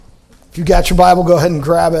If you got your Bible, go ahead and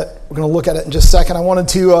grab it. We're going to look at it in just a second. I wanted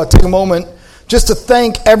to take a moment just to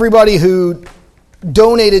thank everybody who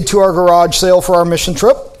donated to our garage sale for our mission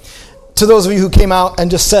trip. To those of you who came out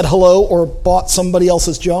and just said hello or bought somebody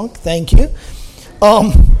else's junk, thank you.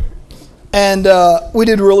 And we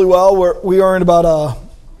did really well. We earned about,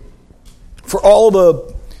 for all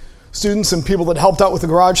the students and people that helped out with the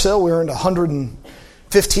garage sale, we earned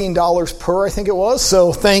 $115 per, I think it was.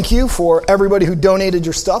 So thank you for everybody who donated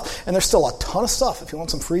your stuff. And there's still a ton of stuff. If you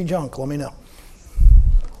want some free junk, let me know.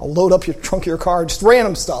 I'll load up your trunk of your car, just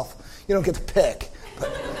random stuff. You don't get to pick. But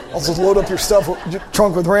I'll just load up your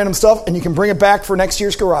trunk with random stuff, and you can bring it back for next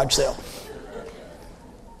year's garage sale.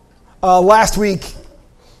 Last week,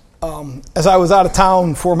 as I was out of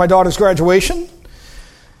town for my daughter's graduation,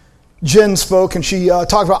 Jen spoke, and she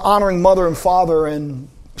talked about honoring mother and father, and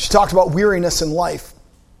she talked about weariness in life.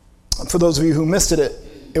 For those of you who missed it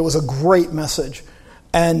was a great message.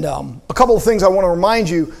 And a couple of things I want to remind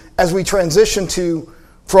you as we transition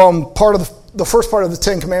from part of the first part of the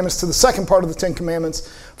Ten Commandments to the second part of the Ten Commandments.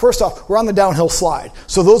 First off, we're on the downhill slide.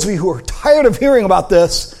 So those of you who are tired of hearing about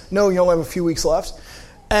this, know you only have a few weeks left.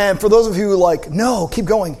 And for those of you who are like, no, keep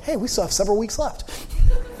going. Hey, we still have several weeks left.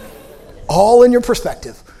 All in your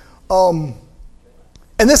perspective. And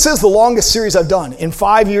this is the longest series I've done. In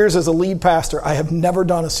 5 years as a lead pastor, I have never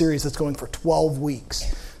done a series that's going for 12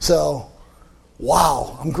 weeks. So,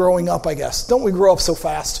 wow, I'm growing up, I guess. Don't we grow up so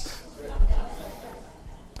fast?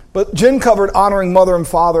 But Jen covered honoring mother and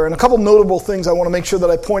father, and a couple notable things I want to make sure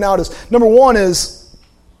that I point out is, number one is,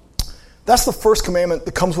 that's the first commandment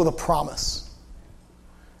that comes with a promise.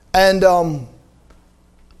 And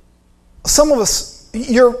some of us,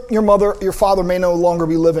 your mother, your father may no longer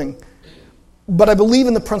be living, but I believe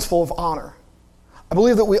in the principle of honor. I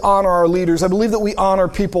believe that we honor our leaders. I believe that we honor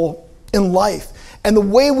people in life. And the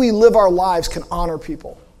way we live our lives can honor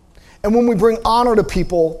people. And when we bring honor to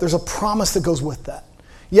people, there's a promise that goes with that.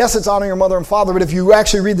 Yes, it's honor your mother and father, but if you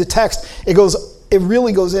actually read the text, it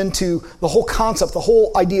really goes into the whole concept, the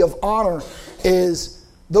whole idea of honor is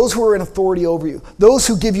those who are in authority over you, those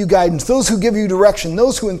who give you guidance, those who give you direction,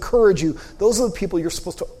 those who encourage you, those are the people you're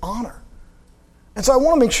supposed to honor. And so I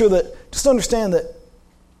want to make sure that, just understand that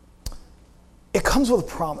it comes with a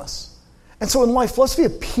promise. And so in life, let's be a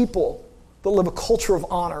people that live a culture of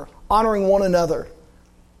honor, honoring one another.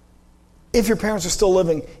 If your parents are still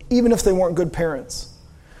living, even if they weren't good parents.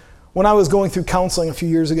 When I was going through counseling a few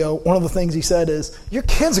years ago, one of the things he said is, your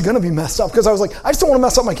kids are going to be messed up. Because I was like, I just don't want to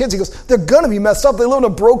mess up my kids. He goes, they're going to be messed up. They live in a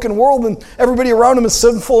broken world and everybody around them is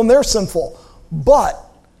sinful and they're sinful. But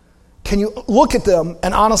can you look at them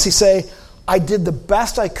and honestly say, I did the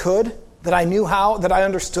best I could, that I knew how, that I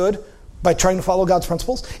understood by trying to follow God's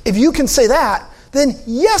principles? If you can say that, then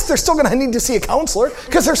yes, they're still going to need to see a counselor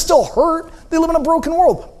because they're still hurt. They live in a broken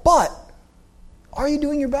world. But are you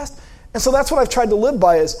doing your best? And so that's what I've tried to live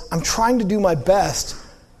by is I'm trying to do my best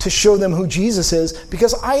to show them who Jesus is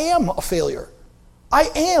because I am a failure. I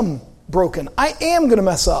am broken. I am going to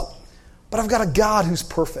mess up. But I've got a God who's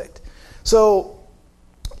perfect. So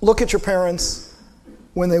look at your parents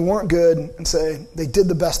when they weren't good and say they did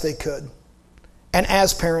the best they could. And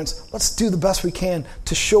as parents, let's do the best we can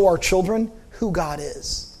to show our children who God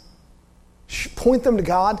is. Point them to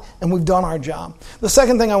God, and we've done our job. The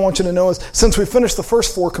second thing I want you to know is, since we finished the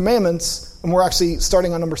first 4 commandments, and we're actually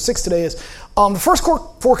starting on number 6 today, is the first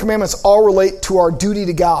 4 commandments all relate to our duty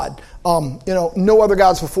to God. No other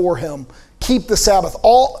gods before Him. Keep the Sabbath.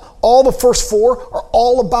 All the first 4 are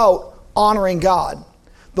all about honoring God.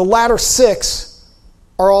 The latter 6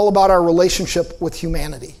 are all about our relationship with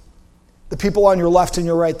humanity. The people on your left and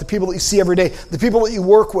your right, the people that you see every day, the people that you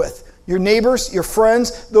work with. Your neighbors, your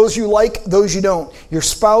friends, those you like, those you don't. Your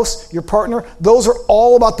spouse, your partner, those are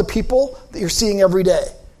all about the people that you're seeing every day.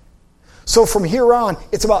 So from here on,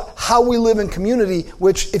 it's about how we live in community,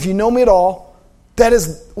 which, if you know me at all, that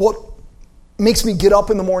is what makes me get up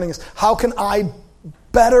in the morning is, how can I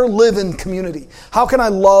better live in community? How can I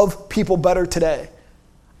love people better today?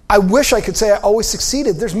 I wish I could say I always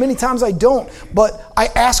succeeded. There's many times I don't, but I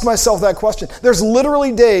ask myself that question. There's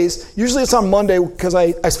literally days, usually it's on Monday because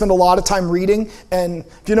I spend a lot of time reading, and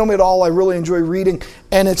if you know me at all, I really enjoy reading,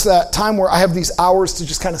 and it's that time where I have these hours to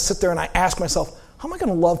just kind of sit there and I ask myself, how am I going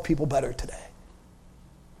to love people better today?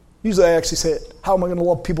 Usually I actually say it, how am I going to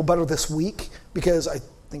love people better this week? Because I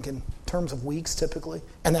think in terms of weeks typically,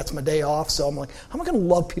 and that's my day off, so I'm like, how am I going to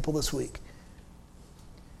love people this week?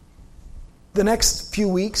 The next few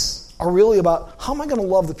weeks are really about how am I going to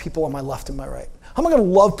love the people on my left and my right? How am I going to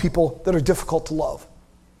love people that are difficult to love?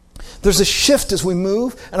 There's a shift as we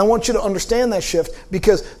move, and I want you to understand that shift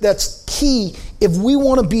because that's key. If we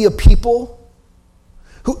want to be a people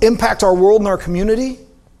who impact our world and our community.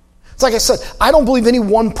 It's like I said, I don't believe any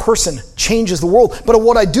one person changes the world, but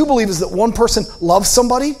what I do believe is that one person loves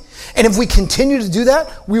somebody, and if we continue to do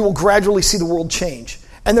that, we will gradually see the world change.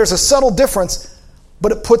 And there's a subtle difference,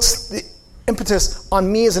 but it puts the impetus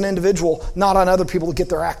on me as an individual, not on other people to get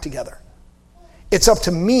their act together. It's up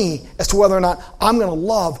to me as to whether or not I'm going to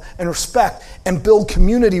love and respect and build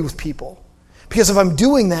community with people. Because if I'm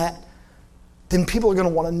doing that, then people are going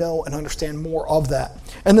to want to know and understand more of that.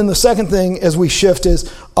 And then the second thing as we shift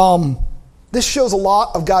is, this shows a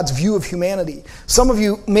lot of God's view of humanity. Some of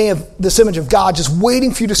you may have this image of God just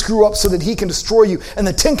waiting for you to screw up so that he can destroy you. And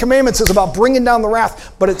the Ten Commandments is about bringing down the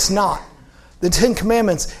wrath, but it's not. The Ten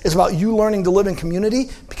Commandments is about you learning to live in community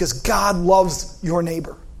because God loves your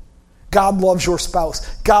neighbor. God loves your spouse.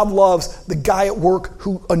 God loves the guy at work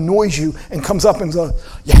who annoys you and comes up and goes,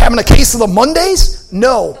 "You having a case of the Mondays?"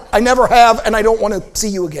 "No, I never have, and I don't want to see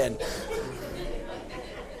you again."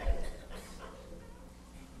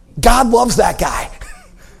 God loves that guy.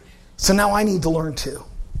 So now I need to learn too.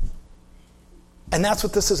 And that's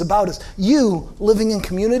what this is about, is you living in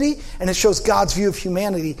community, and it shows God's view of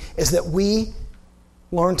humanity is that we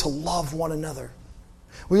learn to love one another.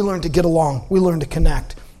 We learn to get along. We learn to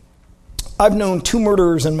connect. I've known 2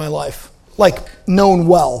 murderers in my life, like known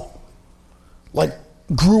well, like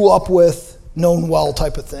grew up with, known well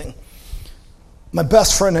type of thing. My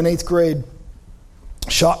best friend in 8th grade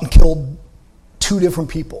shot and killed 2 different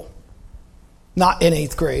people. Not in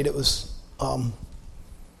 8th grade, it was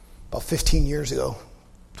about 15 years ago,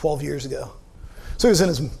 12 years ago. So he was in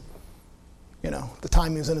his, at the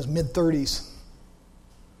time he was in his mid-30s.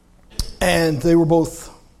 And they were both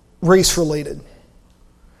race-related.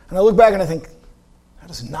 And I look back and I think, that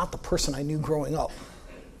is not the person I knew growing up.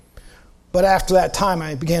 But after that time,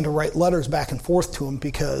 I began to write letters back and forth to him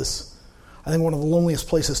because I think one of the loneliest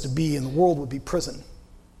places to be in the world would be prison.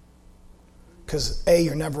 Because A,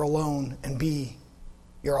 you're never alone, and B,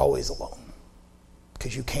 you're always alone.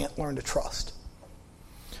 Because you can't learn to trust.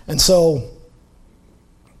 And so,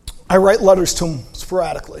 I write letters to him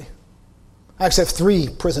sporadically. I actually have 3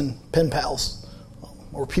 prison pen pals,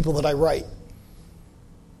 or people that I write.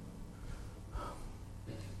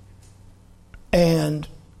 And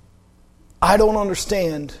I don't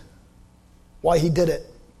understand why he did it.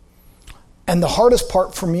 And the hardest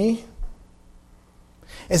part for me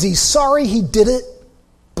is he's sorry he did it,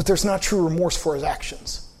 but there's not true remorse for his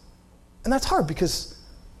actions. And that's hard because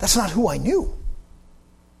that's not who I knew.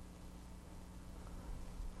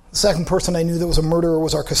 The second person I knew that was a murderer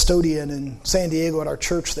was our custodian in San Diego at our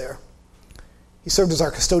church there. He served as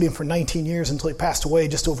our custodian for 19 years until he passed away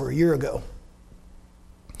just over a year ago.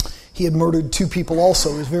 He had murdered 2 people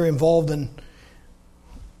also. He was very involved in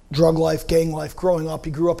drug life, gang life growing up.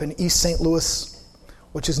 He grew up in East St. Louis,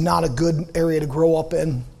 which is not a good area to grow up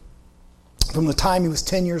in. From the time he was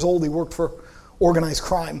 10 years old, he worked for organized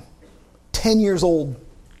crime. 10 years old,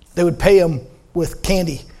 they would pay him with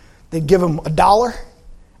candy. They'd give him $1,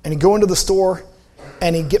 and he'd go into the store,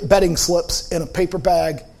 and he'd get betting slips in a paper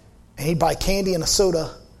bag, and he'd buy candy and a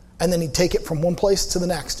soda, and then he'd take it from one place to the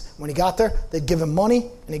next. When he got there, they'd give him money,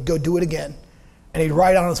 and he'd go do it again. And he'd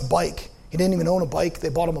ride on his bike. He didn't even own a bike. They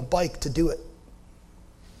bought him a bike to do it.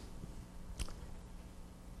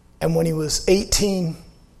 And when he was 18,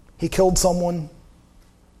 he killed someone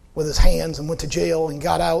with his hands and went to jail and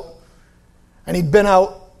got out. And he'd been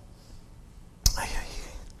out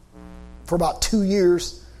for about 2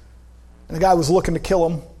 years. And the guy was looking to kill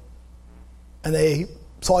him. And they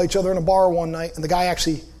saw each other in a bar one night. And the guy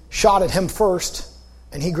actually shot at him first.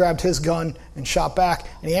 And he grabbed his gun and shot back.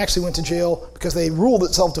 And he actually went to jail because they ruled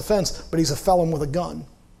it self-defense. But he's a felon with a gun.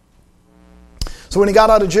 So when he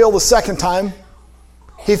got out of jail the second time,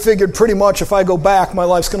 he figured pretty much if I go back, my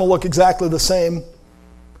life's going to look exactly the same.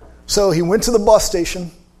 So he went to the bus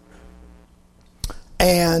station.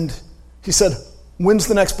 And he said, "When's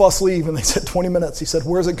the next bus leave?" And they said, 20 minutes. He said,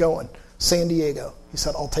 "Where's it going?" "San Diego." He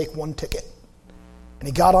said, "I'll take 1 ticket." And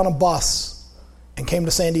he got on a bus and came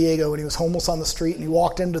to San Diego, and he was homeless on the street, and he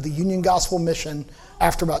walked into the Union Gospel Mission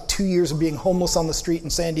after about 2 years of being homeless on the street in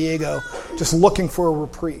San Diego, just looking for a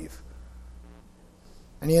reprieve.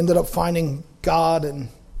 And he ended up finding God, and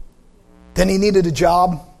then he needed a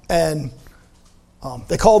job, and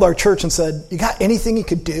they called our church and said, "You got anything he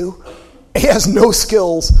could do?" He has no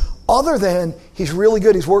skills other than he's really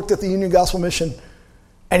good. He's worked at the Union Gospel Mission,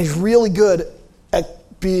 and he's really good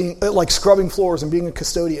at being like scrubbing floors and being a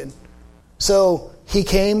custodian. So he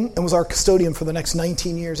came and was our custodian for the next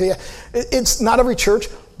 19 years. Yeah, it's not every church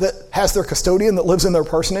that has their custodian that lives in their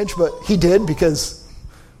parsonage, but he did because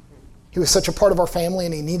he was such a part of our family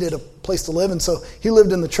and he needed a place to live. And so he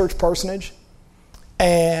lived in the church parsonage.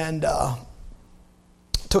 and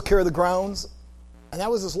took care of the grounds, and that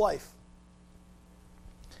was his life.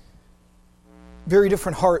 Very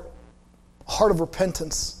different heart of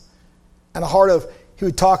repentance, and a heart of, he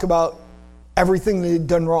would talk about everything that he'd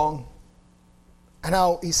done wrong. And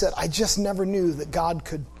how he said, I just never knew that God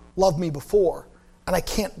could love me before, and I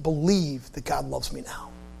can't believe that God loves me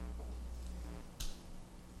now.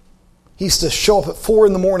 He used to show up at 4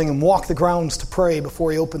 a.m. and walk the grounds to pray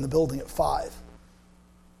before he opened the building at 5.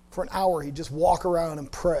 For an hour, he'd just walk around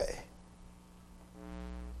and pray.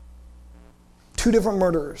 2 different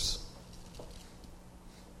murderers.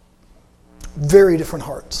 Very different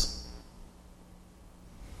hearts.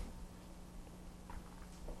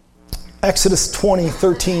 Exodus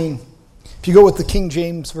 20:13. If you go with the King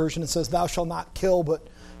James Version, it says, thou shalt not kill, but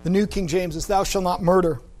the New King James is, thou shalt not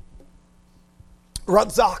murder.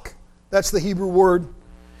 Ratzak, that's the Hebrew word.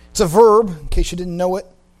 It's a verb, in case you didn't know it.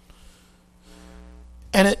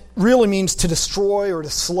 And it really means to destroy or to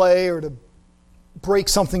slay or to break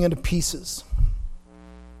something into pieces.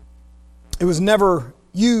 It was never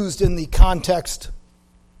used in the context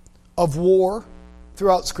of war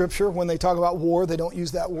throughout Scripture. When they talk about war, they don't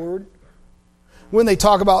use that word. When they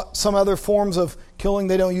talk about some other forms of killing,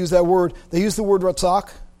 they don't use that word. They use the word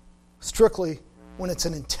ratzak strictly when it's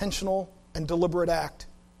an intentional and deliberate act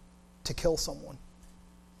to kill someone.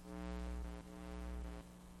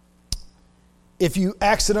 If you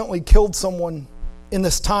accidentally killed someone in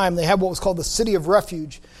this time, they had what was called the City of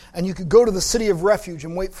Refuge, and you could go to the City of Refuge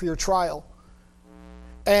and wait for your trial.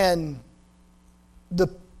 And the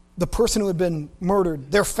person who had been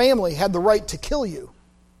murdered, their family had the right to kill you,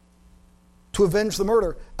 to avenge the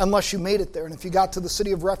murder, unless you made it there. And if you got to the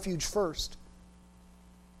City of Refuge first,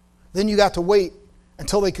 then you got to wait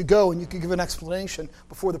until they could go and you could give an explanation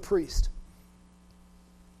before the priest.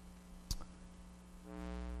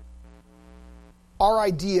 Our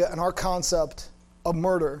idea and our concept of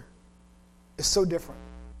murder is so different.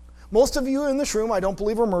 Most of you in this room, I don't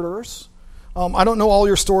believe, are murderers. I don't know all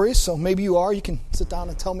your stories, so maybe you are. You can sit down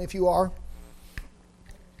and tell me if you are.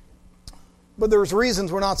 But there's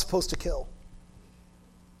reasons we're not supposed to kill.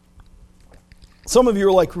 Some of you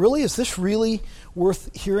are like, really? Is this really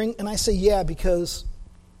worth hearing? And I say, yeah, because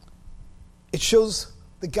it shows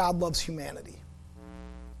that God loves humanity.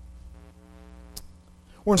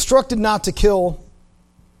 We're instructed not to kill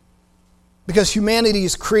because humanity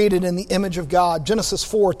is created in the image of God. Genesis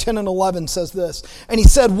 4:10 and 11 says this. And he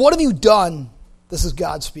said, what have you done? This is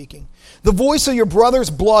God speaking. The voice of your brother's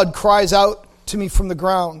blood cries out to me from the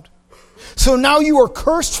ground. So now you are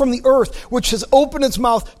cursed from the earth, which has opened its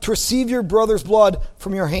mouth to receive your brother's blood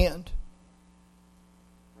from your hand.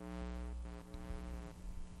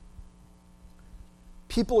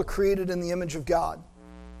 People are created in the image of God.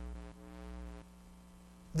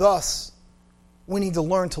 Thus, we need to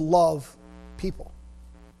learn to love people.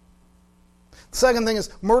 The second thing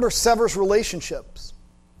is murder severs relationships.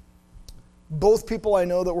 Both people I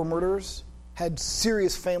know that were murderers had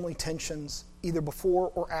serious family tensions either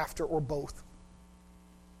before or after or both.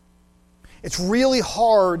 It's really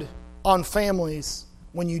hard on families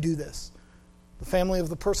when you do this. The family of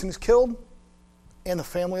the person who's killed and the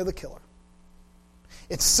family of the killer.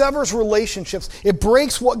 It severs relationships. It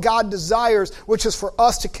breaks what God desires, which is for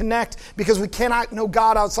us to connect, because we cannot know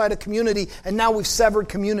God outside of community, and now we've severed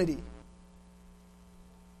community.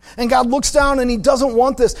 And God looks down and he doesn't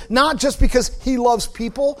want this, not just because he loves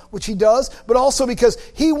people, which he does, but also because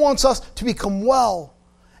he wants us to become well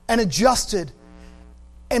and adjusted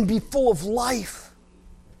and be full of life.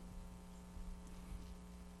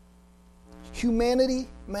 Humanity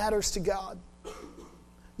matters to God.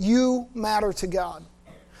 You matter to God.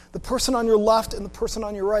 The person on your left and the person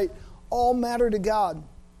on your right all matter to God.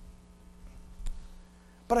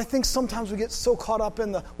 But I think sometimes we get so caught up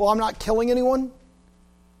in well, I'm not killing anyone,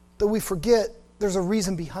 that we forget there's a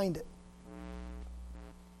reason behind it.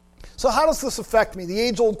 So how does this affect me? The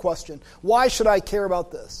age-old question. Why should I care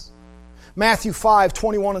about this? Matthew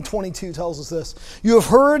 5:21 and 22 tells us this. You have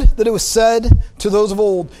heard that it was said to those of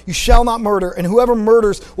old, you shall not murder, and whoever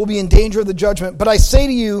murders will be in danger of the judgment. But I say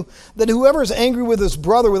to you that whoever is angry with his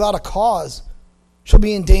brother without a cause shall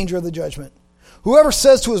be in danger of the judgment. Whoever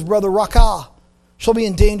says to his brother, Rakah, shall be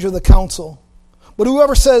in danger of the council. But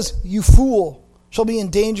whoever says, you fool, shall be in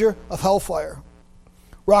danger of hellfire.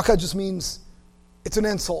 Rakah just means it's an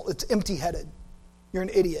insult. It's empty-headed. You're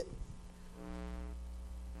an idiot.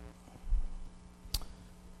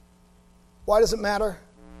 Why does it matter?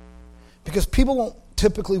 Because people don't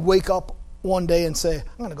typically wake up one day and say,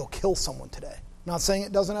 I'm going to go kill someone today. I'm not saying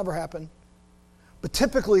it doesn't ever happen. But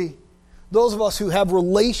typically, those of us who have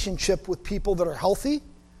relationship with people that are healthy,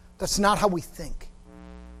 that's not how we think.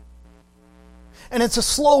 And it's a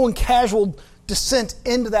slow and casual descent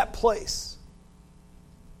into that place.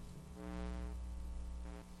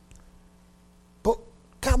 But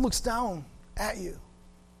God looks down at you.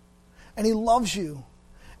 And He loves you.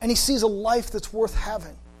 And He sees a life that's worth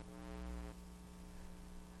having.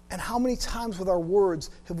 And how many times with our words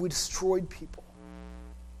have we destroyed people?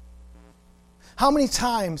 How many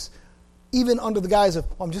times, even under the guise of,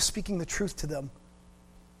 I'm just speaking the truth to them,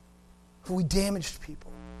 have we damaged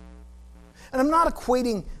people? And I'm not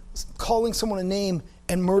equating calling someone a name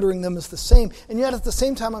and murdering them as the same. And yet at the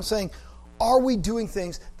same time I'm saying, are we doing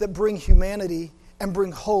things that bring humanity and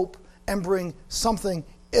bring hope and bring something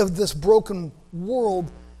of this broken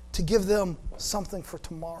world to give them something for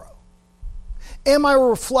tomorrow? Am I a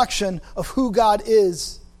reflection of who God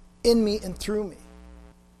is in me and through me?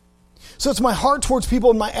 So it's my heart towards people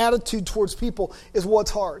and my attitude towards people is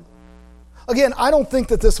what's hard. Again, I don't think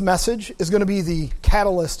that this message is going to be the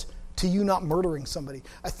catalyst to you not murdering somebody.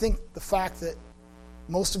 I think the fact that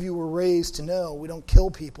most of you were raised to know we don't kill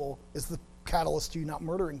people is the catalyst to you not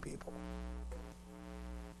murdering people.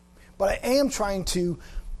 But I am trying to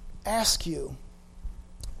ask you,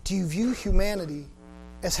 do you view humanity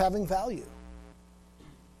as having value?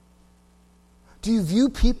 Do you view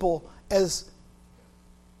people as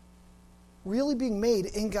really being made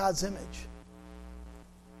in God's image?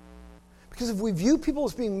 Because if we view people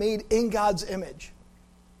as being made in God's image,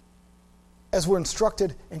 as we're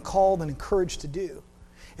instructed and called and encouraged to do,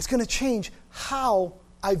 it's going to change how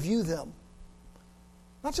I view them.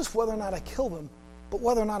 Not just whether or not I kill them, but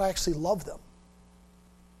whether or not I actually love them.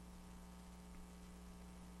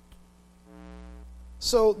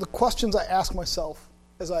 So the questions I ask myself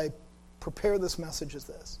as I prepare this message is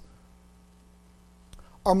this.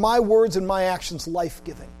 Are my words and my actions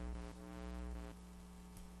life-giving?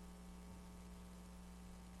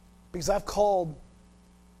 Because I've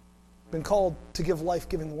been called to give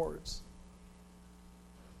life-giving words.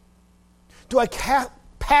 Do I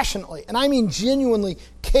passionately, and I mean genuinely,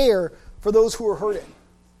 care for those who are hurting?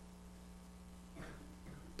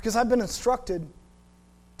 Because I've been instructed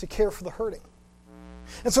to care for the hurting.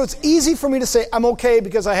 And so it's easy for me to say, I'm okay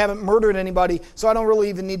because I haven't murdered anybody, so I don't really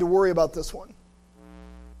even need to worry about this one.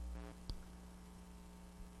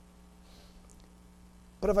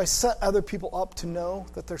 But if I set other people up to know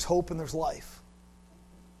that there's hope and there's life,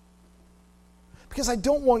 because I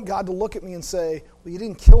don't want God to look at me and say, well, you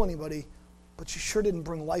didn't kill anybody, but you sure didn't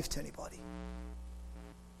bring life to anybody.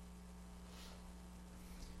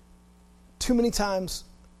 Too many times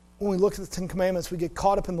when we look at the Ten Commandments, we get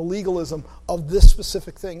caught up in the legalism of this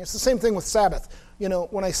specific thing. It's the same thing with Sabbath. You know,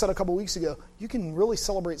 when I said a couple weeks ago, you can really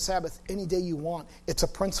celebrate Sabbath any day you want. It's a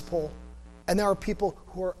principle. And there are people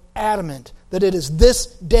who are adamant that it is this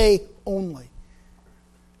day only.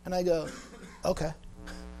 And I go, okay.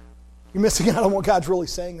 You're missing out on what God's really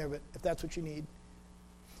saying there, but if that's what you need.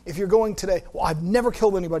 If you're going today, well, I've never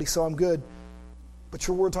killed anybody, so I'm good. But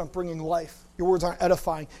your words aren't bringing life. Your words aren't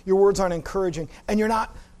edifying. Your words aren't encouraging. And you're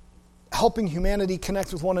not helping humanity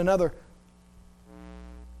connect with one another.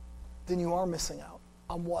 Then you are missing out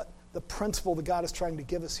on what the principle that God is trying to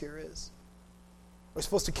give us here is. Are we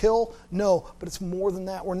supposed to kill? No, but it's more than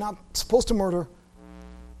that. We're not supposed to murder,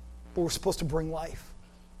 but we're supposed to bring life.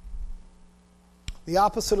 The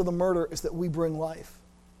opposite of the murder is that we bring life.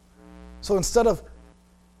 So instead of,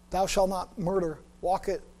 thou shalt not murder, walk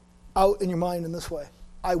it out in your mind in this way.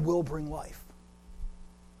 I will bring life.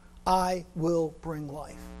 I will bring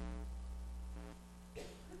life.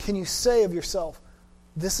 Can you say of yourself,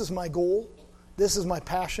 this is my goal, this is my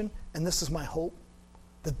passion, and this is my hope?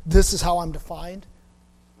 That this is how I'm defined?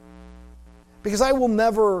 Because I will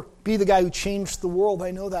never be the guy who changed the world,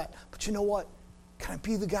 I know that. But you know what? Can I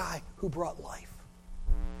be the guy who brought life?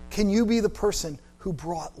 Can you be the person who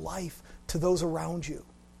brought life to those around you?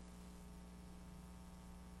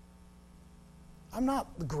 I'm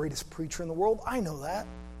not the greatest preacher in the world. I know that.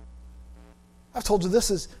 I've told you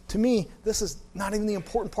this is not even the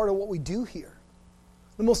important part of what we do here.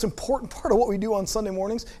 The most important part of what we do on Sunday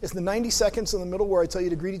mornings is the 90 seconds in the middle where I tell you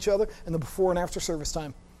to greet each other and the before and after service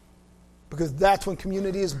time. Because that's when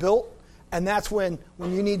community is built, and that's when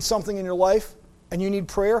you need something in your life and you need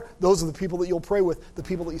prayer, those are the people that you'll pray with, the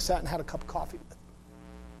people that you sat and had a cup of coffee with.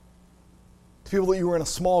 The people that you were in a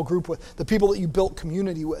small group with, the people that you built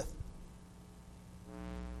community with.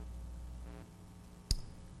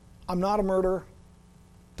 I'm not a murderer,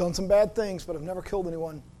 done some bad things, but I've never killed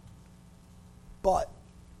anyone. But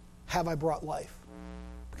have I brought life?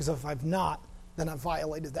 Because if I've not, then I've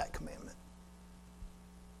violated that commandment.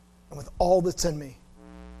 And with all that's in me,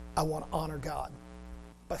 I want to honor God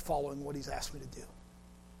by following what He's asked me to do.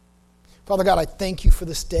 Father God, I thank You for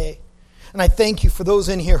this day. And I thank you for those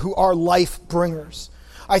in here who are life bringers.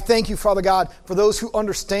 I thank you, Father God, for those who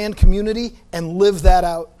understand community and live that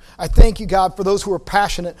out. I thank you, God, for those who are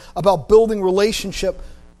passionate about building relationship,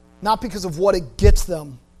 not because of what it gets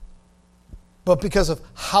them, but because of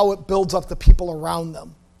how it builds up the people around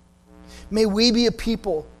them. May we be a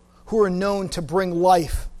people who are known to bring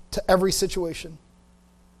life to every situation.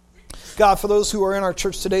 God, for those who are in our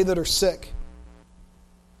church today that are sick,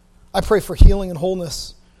 I pray for healing and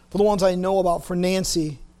wholeness. For the ones I know about, for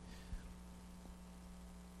Nancy,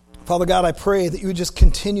 Father God, I pray that you would just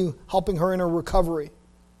continue helping her in her recovery.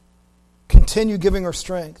 Continue giving her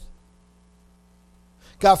strength.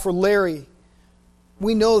 God, for Larry,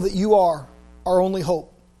 we know that you are our only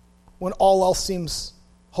hope when all else seems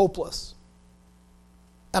hopeless.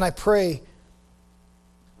 And I pray,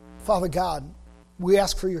 Father God, we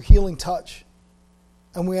ask for your healing touch,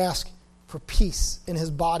 and we ask for peace in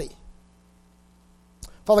his body.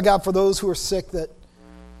 Father God, for those who are sick that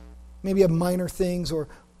maybe have minor things or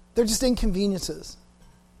they're just inconveniences,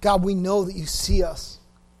 God, we know that you see us,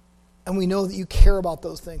 and we know that you care about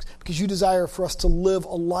those things because you desire for us to live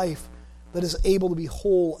a life that is able to be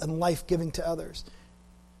whole and life-giving to others.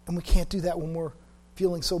 And we can't do that when we're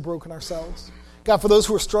feeling so broken ourselves. God, for those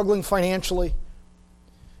who are struggling financially,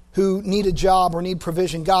 who need a job or need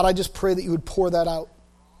provision, God, I just pray that you would pour that out.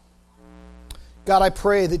 God, I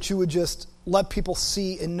pray that you would just let people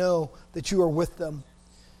see and know that you are with them.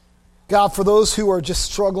 God, for those who are just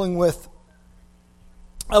struggling with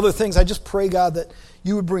other things, I just pray, God, that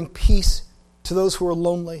you would bring peace to those who are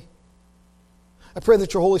lonely. I pray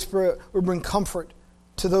that your Holy Spirit would bring comfort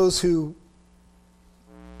to those who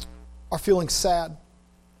are feeling sad,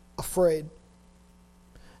 afraid.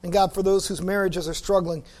 And God, for those whose marriages are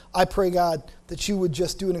struggling, I pray, God, that you would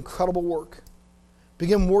just do an incredible work.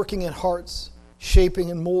 Begin working in hearts, shaping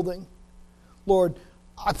and molding. Lord,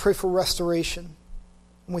 I pray for restoration.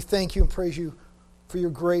 And we thank you and praise you for your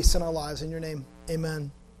grace in our lives. In your name,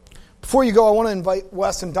 amen. Before you go, I want to invite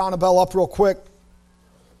Wes and Donna Bell up real quick.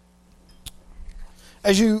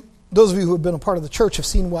 Those of you who have been a part of the church have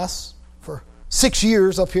seen Wes for 6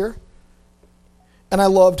 years up here. And I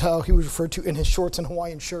loved how he was referred to in his shorts and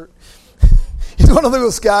Hawaiian shirt. He's one of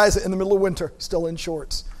those guys in the middle of winter, still in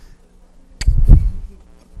shorts.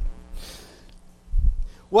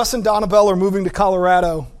 Wes and Donna Bell are moving to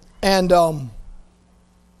Colorado, and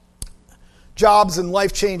jobs and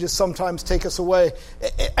life changes sometimes take us away.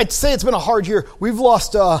 I'd say it's been a hard year. We've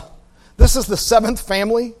lost, this is the 7th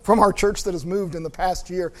family from our church that has moved in the past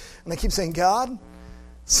year. And I keep saying, God,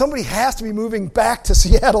 somebody has to be moving back to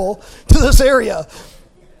Seattle, to this area.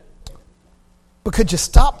 But could you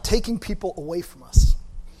stop taking people away from us?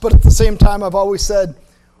 But at the same time, I've always said,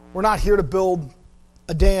 we're not here to build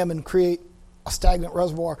a dam and create a stagnant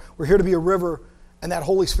reservoir. We're here to be a river, and that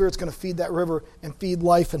Holy Spirit's going to feed that river and feed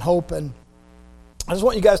life and hope. And I just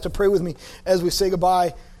want you guys to pray with me as we say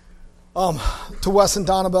goodbye to Wes and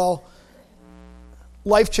Donna Bell.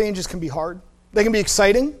 Life changes can be hard. They can be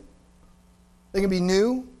exciting. They can be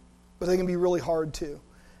new, but they can be really hard too.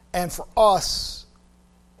 And for us,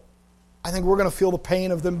 I think we're going to feel the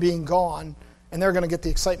pain of them being gone, and they're going to get the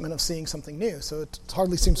excitement of seeing something new. So it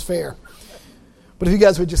hardly seems fair. But if you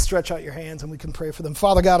guys would just stretch out your hands and we can pray for them.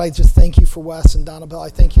 Father God, I just thank you for Wes and Donna Bell. I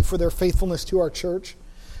thank you for their faithfulness to our church.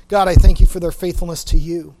 God, I thank you for their faithfulness to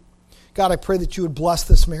you. God, I pray that you would bless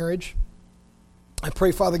this marriage. I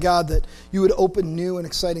pray, Father God, that you would open new and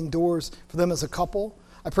exciting doors for them as a couple.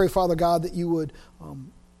 I pray, Father God, that you would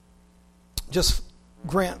just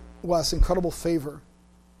grant Wes incredible favor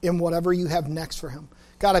in whatever you have next for him.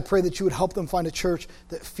 God, I pray that you would help them find a church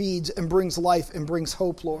that feeds and brings life and brings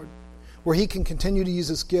hope, Lord, where he can continue to use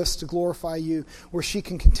his gifts to glorify you, where she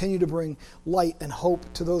can continue to bring light and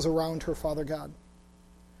hope to those around her, Father God.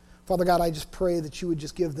 Father God, I just pray that you would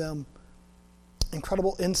just give them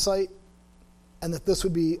incredible insight, and that this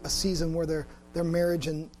would be a season where their marriage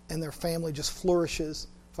and their family just flourishes,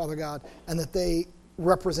 Father God, and that they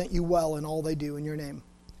represent you well in all they do. In your name,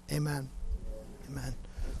 amen. Amen.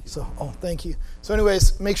 So, thank you. So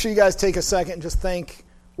anyways, make sure you guys take a second and just thank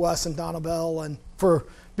Wes and Donna Bell and for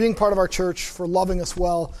being part of our church, for loving us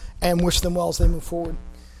well, and wish them well as they move forward.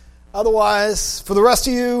 Otherwise, for the rest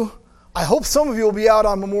of you, I hope some of you will be out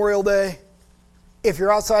on Memorial Day. If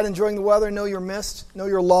you're outside enjoying the weather, know you're missed, know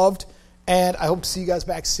you're loved, and I hope to see you guys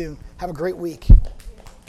back soon. Have a great week.